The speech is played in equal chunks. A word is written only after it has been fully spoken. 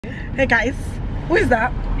Hey guys, who is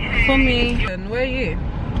that? For me. And where are you?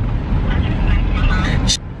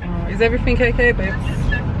 Is everything okay, babes?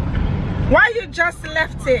 Why you just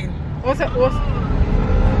left in? What's it?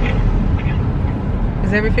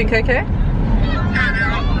 Is everything okay?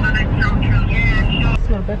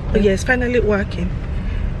 Oh, yeah, it's finally working.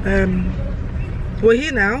 We're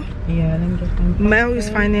here now. Yeah, let me just Mel is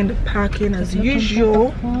finding the parking as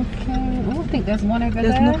usual. Okay. I don't think there's one over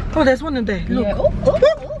there. Oh, there's one in there. Look. Yeah. Oh,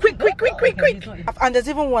 quick. Okay, And there's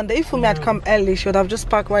even one there. If me had come early, she would have just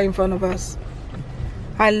parked right in front of us.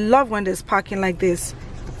 I love when there's parking like this.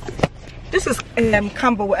 This is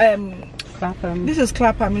Campbell. Clapham. This is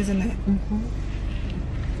Clapham, isn't it?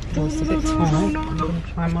 It's a bit tall. I'm gonna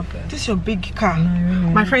climb up there. This is your big car. No.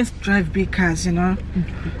 My friends drive big cars, you know.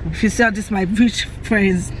 If you see how this my rich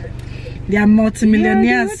friends, they are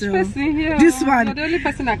multi-millionaires. Yeah, this one. You're the only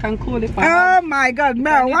person I can call if Oh my God,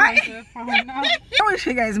 Mel, why? I I wish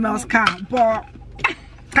you guys Mel's car, but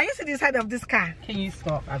can you see the side of this car? Can you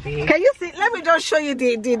stop, Abby? Can you see? Let me just show you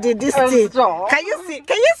this thing. Stop. Can you see?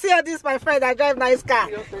 Can you see how this my friend that drive nice car?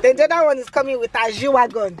 Then the other one is coming with a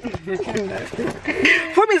G-Wagon.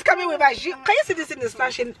 Fumi is coming with a G. Can you see this in the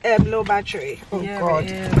flashing low battery? Oh yeah, God.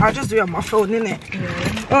 Yeah. I'll just do it on my phone, innit?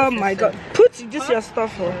 Yeah. Oh my God. Put just your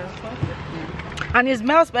stuff on. And it's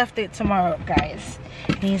Mel's birthday tomorrow, guys.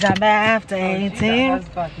 He's a birthday thing.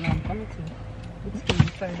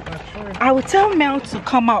 I will tell Mel to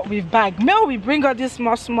come out with bag. Mel will bring out this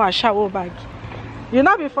small shower bag. You'll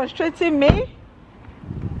not be frustrating me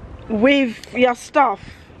with your stuff.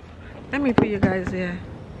 Let me put you guys here.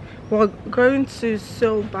 We're going to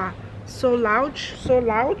So Lounge.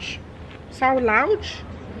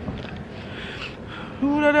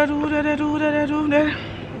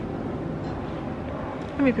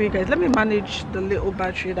 Let me put you guys. Let me manage the little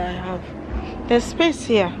battery that I have. There's space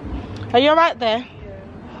here. Are you right there? Yeah.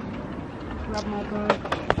 Grab my bag.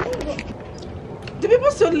 Do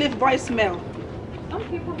people still leave voicemail? Some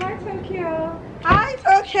people. Hi, Tokyo. Hi,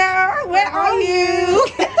 Tokyo. Where are you?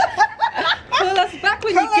 Call us back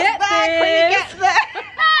when you get there.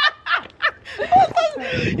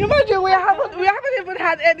 You imagine we haven't even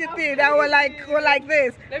had anything that were like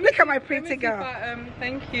this. Look at my pretty girl.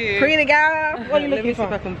 Thank you. Pretty girl. What are you looking for?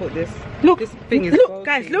 Let me see if I can put this. Look, this thing is look, bulky.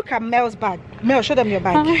 guys. Look at Mel's bag. Mel, show them your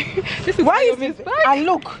bag. This is why is this this bag? And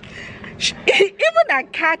look, even a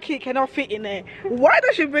car key cannot fit in there. Why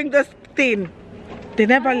does she bring this thing? They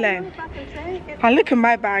never learn. And look at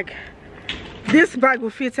my bag. This bag will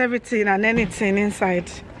fit everything and anything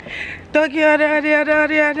inside. Tokyo,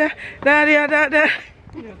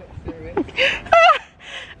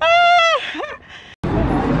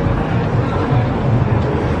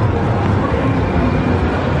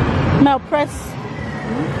 Mel, press.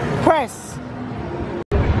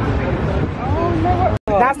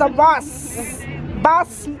 That's the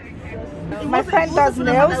boss. My friend does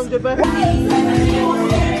nails. We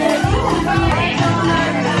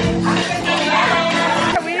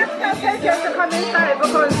have to take you to come inside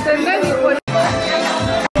because the menu was.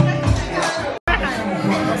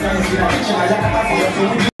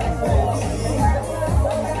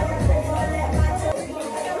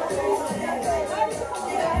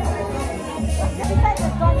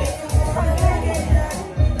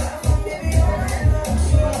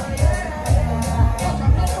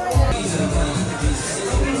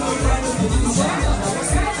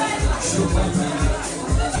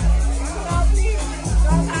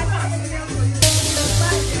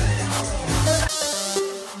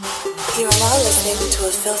 You are now listening to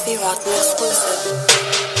a Filthy Rotten exclusive.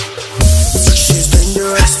 She's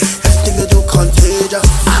dangerous, everything I do contagious.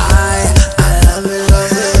 I love it,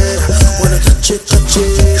 wanna touch it.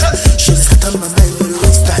 She's got on my mind with a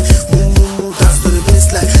waistline. Move, dance to the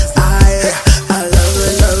baseline. I love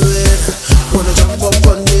it, wanna jump up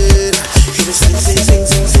on it. Hear the sing, sweet man,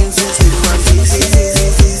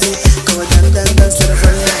 easy. Go and dance to the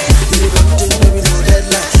front line. You the one thing, baby, no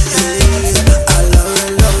deadline. I love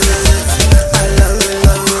it.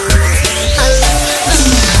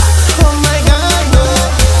 Oh my God, no.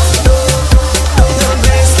 Your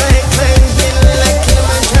bass like playing like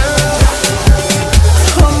Kilimanjaro.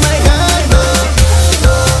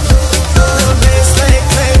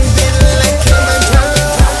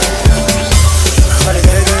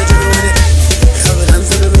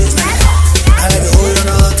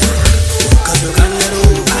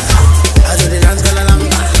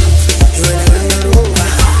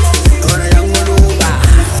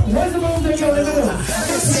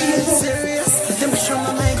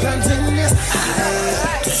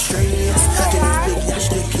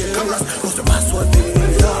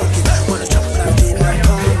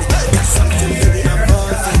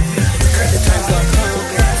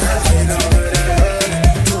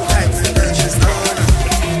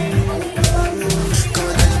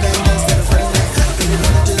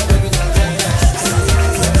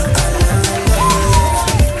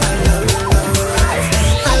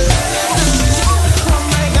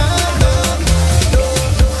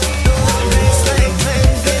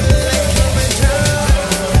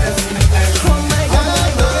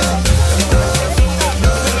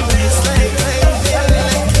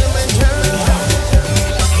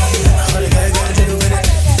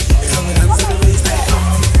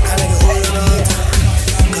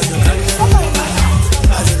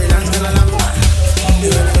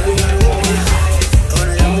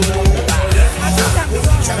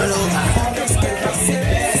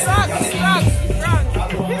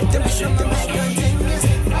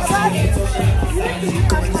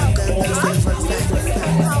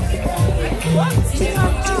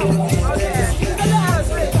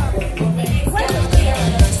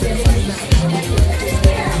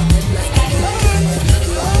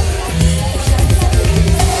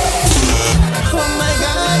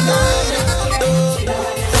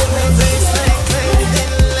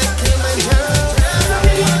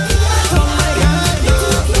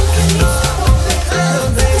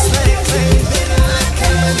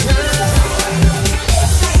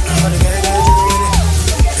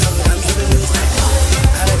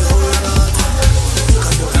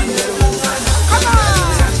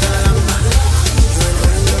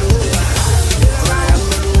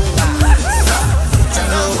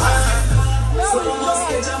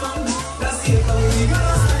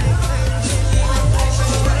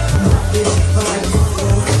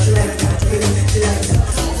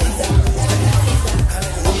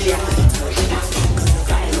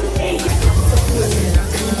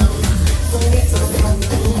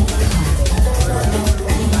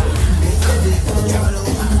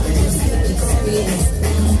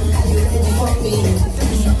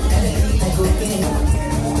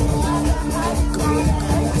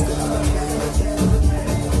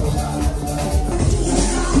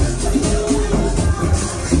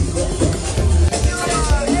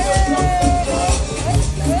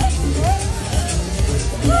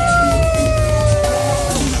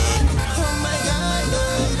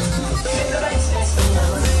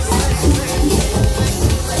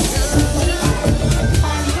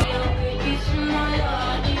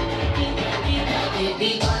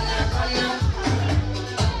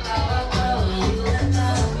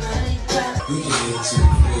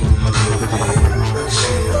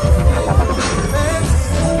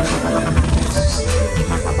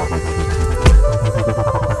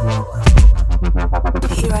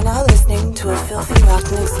 You are now listening to a Filthy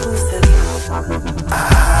Rotten exclusive.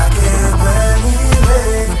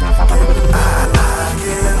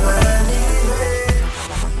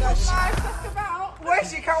 Where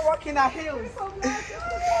she can't walk in her heels.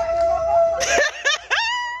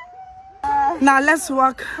 Now let's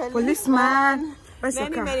walk. Policeman. Where's your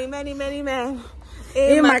car? Many men.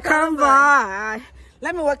 In my convoy.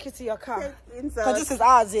 Let me walk you to your car. Because this is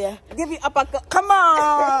ours here. Give you uppercut. Come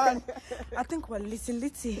on. I think we're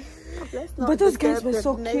litty. But those guys were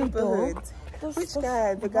so cute though. Which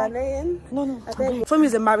guy? The Ghanaian? No. For me,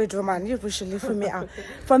 is a married woman. You should leave for me out.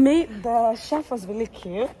 For me, the chef was really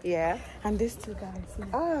cute. Yeah. And these two guys. Yeah.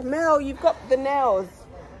 Ah, Mel, you've got the nails.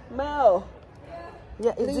 Mel.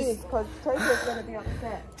 Yeah, it's Please, just... because Toto's going to be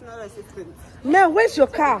upset. No assistance. Mel, where's your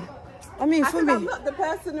car? I mean, for me. I'm not the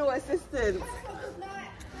personal assistant.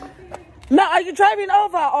 Mel, are you driving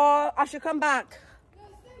over or I should come back?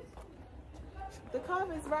 The car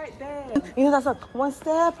is right there. You know, that's like one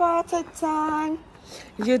step at a time.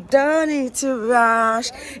 You don't need to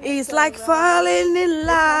rush. It's like falling in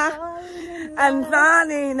love and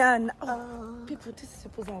falling and people, this is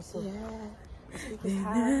people's house.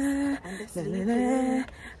 Yeah.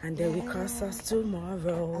 And then we cross us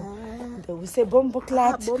tomorrow. Then we say bombo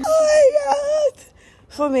clat. Oh my God.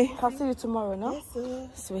 For me, I'll see you tomorrow, no? Yes, sir.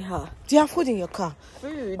 Sweetheart. Do you have food in your car?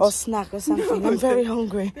 Food? Or snack or something? I'm very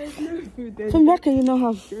hungry. There's no food. There's, From where can you not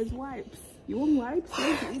have? there's wipes. You want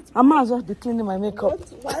wipes? I might as well be cleaning my makeup.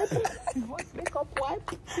 What wipe? What makeup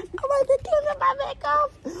wipe? I might be cleaning my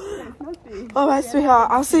makeup. There's nothing. All right,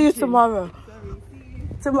 sweetheart. I'll see you tomorrow.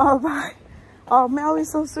 Tomorrow, bye. Oh, Mel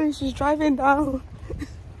is so sweet. She's driving down.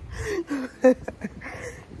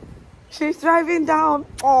 She's driving down.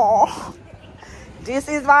 Oh, this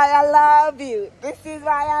is why I love you. This is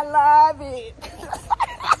why I love you.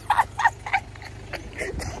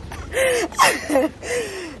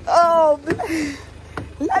 Oh,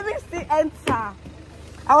 let me see enter.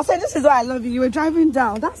 I was saying this is why I love you. You were driving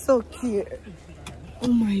down. That's so cute. Oh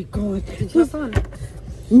my God.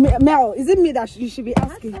 Mel, is it me that you should be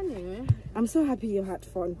asking? I'm so happy you had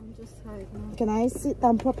fun. I'm just tired now. Can I sit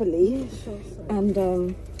down properly? Yeah, sure.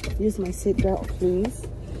 And use my seatbelt, please.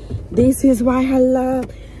 This is why I love.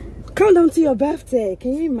 Count down to your birthday.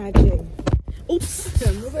 Can you imagine? Oops.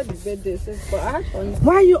 Nobody's birthday, but I had fun.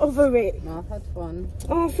 Why are you over it? No, I had fun.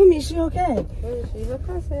 Oh, for me, is she okay? Where is she? Look,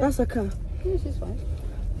 I said. That's a car. Yeah, she's fine.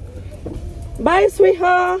 Bye,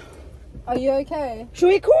 sweetheart. Are you okay? Should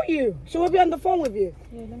we call you? Should we be on the phone with you?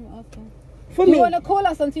 Yeah, let me ask her. For Do me. you want to call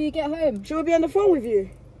us until you get home? Should we be on the phone with you?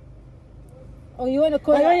 Or you want to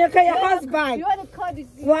call I want you to call your husband. You want to call this?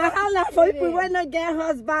 Wahala for people when not get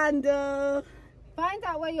husband. Find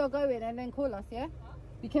out where you're going and then call us, yeah?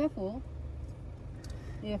 Be careful.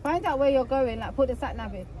 Yeah, find out where you're going, like put the sat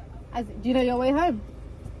nav in. Do you know your way home?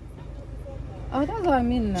 Oh, that's what I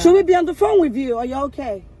mean now. Should we be on the phone with you? Are you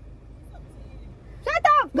okay? Shut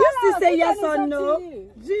up! Just to say Who yes said or it's up no. to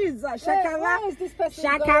you? Jesus, Where Shakara. is this person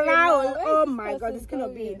Shakara. going now? Where Oh is this my God, person this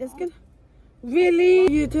cannot be. going? This can. Really? What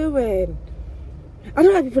are you doing? I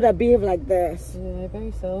don't like people that behave like this. Yeah,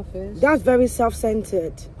 very selfish. That's very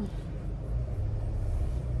self-centered.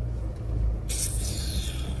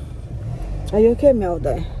 Are you okay,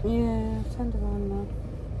 Melda? Yeah, I've turned around now.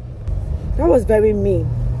 That was very mean.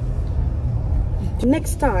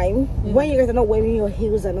 Next time, when you guys are not wearing your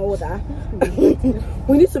heels and all that,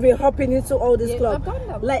 we need to be hopping into all this club. I've done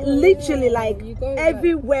that like before, literally, yeah. like You go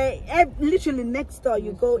everywhere, literally next door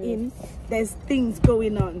you go in, there's things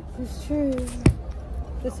going on. It's true.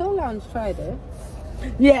 The Soul Lounge tried it.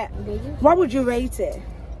 Yeah. What would you rate it?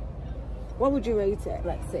 What would you rate it?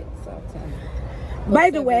 Like 6 out of 10.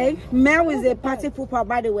 By the way, Mel is a party pooper,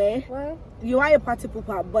 by the way. Why? You are a party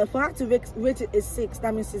pooper, but for her to rate it a 6,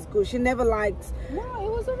 that means it's good. She never liked. No,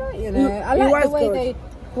 it was alright, you know. I It like was the way good.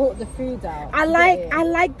 brought the food out. I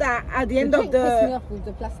like that at the end of drink pissed me the. off with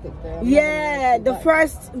the plastic there. Yeah, the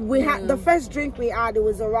first we had the first drink we had, it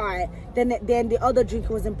was alright. Then the other drink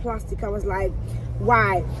was in plastic. I was like,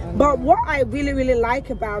 why? But what I really like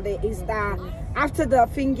about it is that after the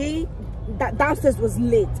thingy, that downstairs was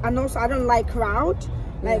lit, and also I don't like crowd.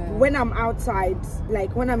 Like when I'm outside,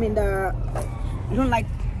 like when I'm in the, I don't like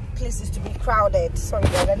places to be crowded. Sorry,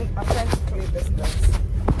 guys, I'm trying to clean this place.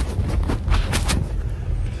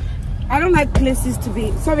 I don't like places to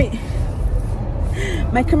be. Sorry,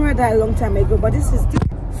 my camera died a long time ago, but this is.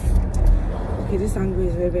 Okay, this angle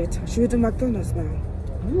is very tough. Should we do McDonald's now?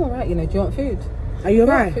 I'm alright, you know. Do you want food? Are you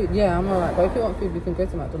alright? Yeah, I'm alright. But if you want food, we can go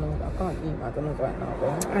to McDonald's. I can't eat McDonald's right now,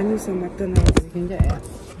 bro. I need some McDonald's. You can get it.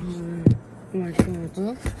 Oh my god.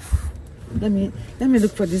 Huh? Let me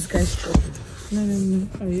look for this guy's truck. No.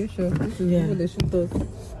 Are you sure? This is Yeah. what they shoot us.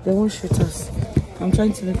 They won't shoot us. I'm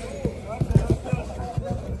trying to look.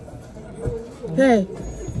 Hey.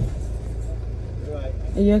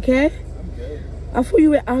 Are you okay? I'm good. I thought you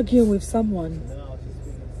were arguing with someone. No, I was just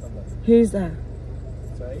speaking to somebody. Who is that?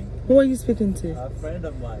 Sorry? Who are you speaking to? A friend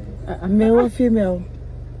of mine. Male or female?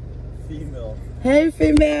 Female. Hey,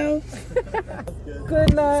 female.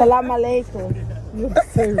 Good night. Salam alaikum. You're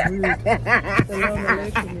so rude. Salam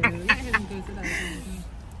alaikum.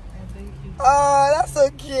 Oh, that's so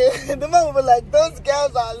cute. The man will be like, those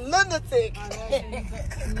girls are lunatic.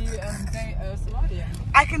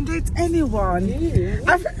 I can date anyone.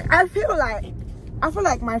 I feel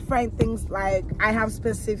like my friend thinks like I have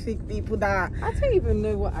specific people that I don't even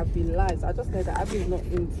know what Abby likes. I just know that Abby's not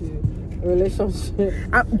into a relationship.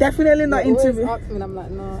 I'm definitely not into. Ask me and I'm like,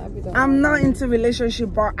 no, Abby don't. I'm not into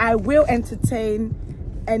relationship, but I will entertain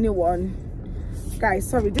anyone. Guys,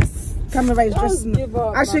 sorry, this camera is just. Give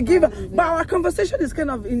up, I should give up, but our conversation is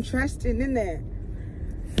kind of interesting, isn't it?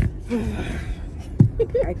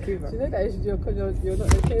 I give up. You know that is because you're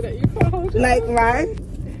not okay that you can't hold your Like, phone. right?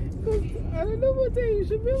 I don't know what day you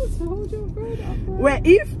should be able to hold your phone up. Well,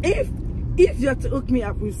 if you have to hook me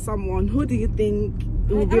up with someone, who do you think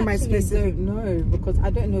will be my specific? I don't know because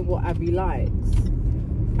I don't know what Abby likes.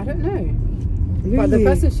 I don't know. Really? But the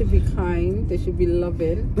person should be kind. They should be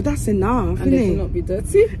loving. But that's enough, And they innit? should not be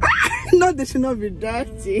dirty. No, they should not be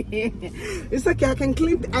dirty. It's okay. I can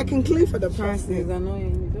clean for the It's person.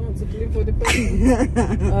 annoying. You don't want to clean for the person.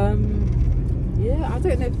 Yeah, I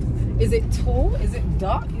don't know. Is it tall? Is it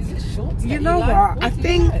dark? Is it short? You know what? I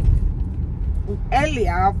think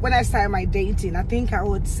earlier when I started my dating, I think I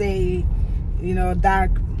would say, you know, dark,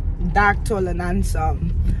 tall, and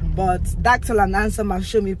handsome. But dark, tall, and handsome have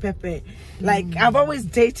shown me Pepe. Like I've always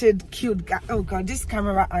dated cute guys. Oh god, this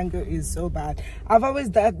camera angle is so bad. I've always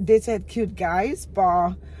dated cute guys,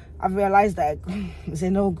 but I've realized that it's a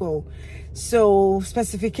no-go. So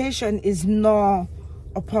specification is not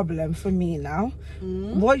a problem for me now.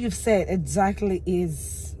 What you've said exactly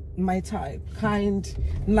is my type. Kind,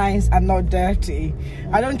 nice, and not dirty.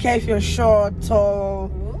 I don't care if you're short, tall,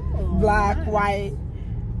 black, white.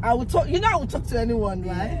 I would talk, I would talk to anyone,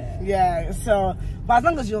 right? Yeah. So, but as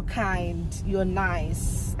long as you're kind, you're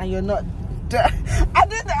nice, and you're not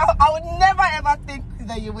I would never ever think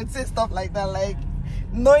that you would say stuff like that, like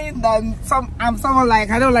knowing that I'm someone like,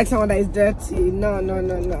 I don't like someone that is dirty. No.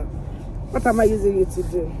 What am I using you to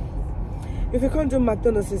do? If you can't do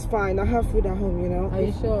McDonald's, it's fine. I have food at home, you know. Are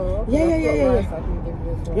you sure? Yeah. Rice, I can give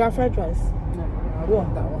you as well. You have fried rice? No, I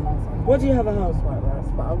want that one also. What do you have at home? White rice.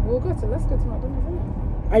 But let's go to McDonald's, isn't it?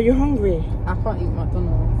 Are you hungry? I can't eat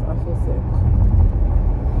McDonald's. I feel sick.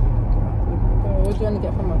 What do you want to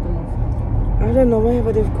get from McDonald's? I don't know,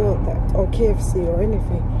 wherever they've got that, or KFC or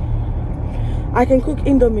anything. I can cook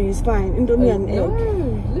Indomie, it's fine. Indomie and egg.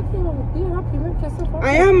 Be happy, make yourself happy.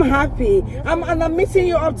 I am happy. And I'm meeting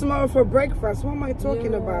you up tomorrow for breakfast. What am I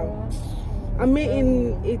talking about? I'm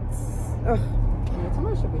meeting Yeah,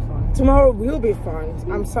 tomorrow should be fun. tomorrow will be fun.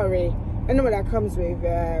 I'm sorry. Anyone that comes with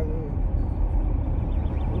bad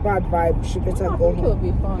vibe should better I go think it'll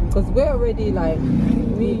home. be fun because we're already like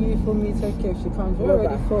me, you, for me, Tokyo. If she comes, we're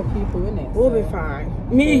already 4 people in it. We'll be fine.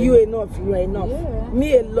 Me, you enough, you are enough. Yeah.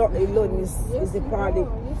 Me alone is the party.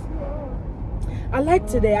 I like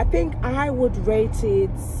today. I think I would rate it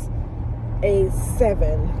a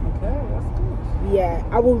 7. Okay, that's good. Yeah,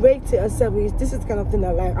 I will rate it a 7. This is the kind of thing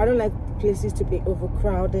I like. I don't like places to be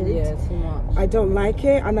overcrowded. Yeah, too much. I don't like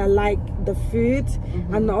it, and I like the food,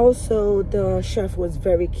 and also the chef was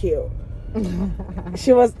very cute.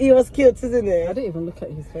 He was cute, isn't I it? didn't even look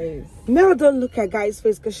at his face. Mel don't look at guy's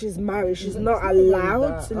face because she's married. She's not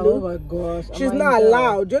allowed to look. Oh my gosh. She's not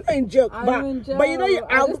allowed. You're not in jail. I'm in jail. But you know,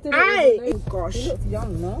 just didn't even know. gosh, He looks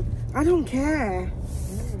young, no? I don't care.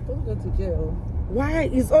 Don't go to jail. Why?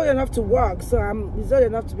 He's old enough to work, so he's old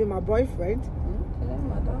enough to be my boyfriend. Okay,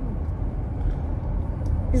 madam.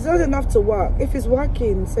 He's old enough to work. If he's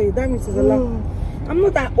working, so that means he's a lot. I'm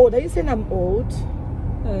not that old. Are you saying I'm old?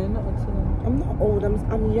 No, not at all. I'm not old.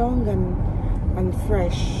 I'm young and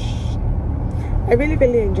fresh. I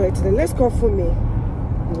really enjoy it today. Let's call for me.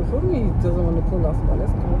 Well, for me, he doesn't want to call us, but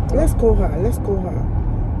let's call her. Let's call her. Let's call her.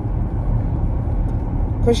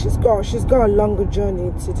 Cause she's got a longer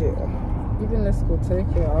journey to do. Even let's go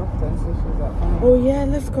Tokyo after and see if she's at home. Oh yeah,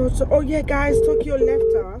 let's go to. Oh yeah, guys, Tokyo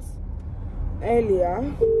left us earlier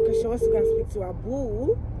because she wants to go and speak to her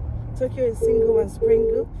boo. Tokyo is single and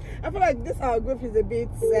Springle. I feel like this our group is a bit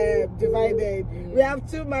divided. Yeah. We have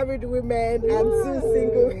 2 married women and 2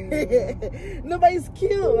 single. No, but it's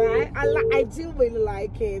cute, right? I do really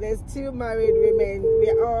like it. There's 2 married women.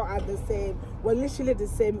 We're all at the same. We're literally the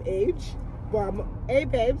same age. But hey,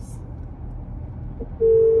 babes.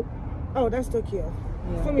 Oh, that's Tokyo.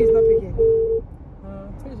 Yeah. For me, it's not picking.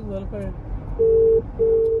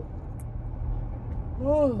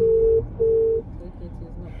 Oh.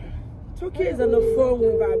 Tokyo is on the phone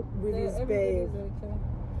with his babe.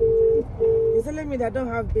 He's telling me that I don't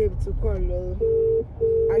have babe to call.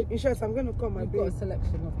 In short, I'm going to call my babe. You've got a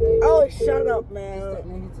selection of babes. Oh, shut up, man. Just don't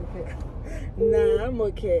know who to pick. Nah, I'm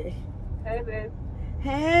okay. Hey, babe.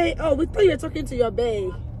 Hey, oh, we thought you were talking to your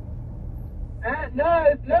babe.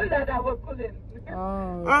 No, that I was calling.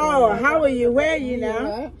 Oh, how are you? Where are you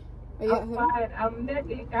now? I'm fine.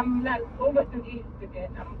 I'm like over to the east again.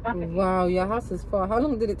 I'm back again. Wow, your house is far. How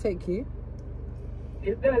long did it take you?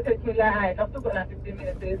 It's gonna take me like I've still got like 15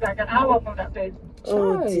 minutes. So it's like an hour from that place.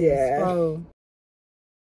 Oh dear. Wow.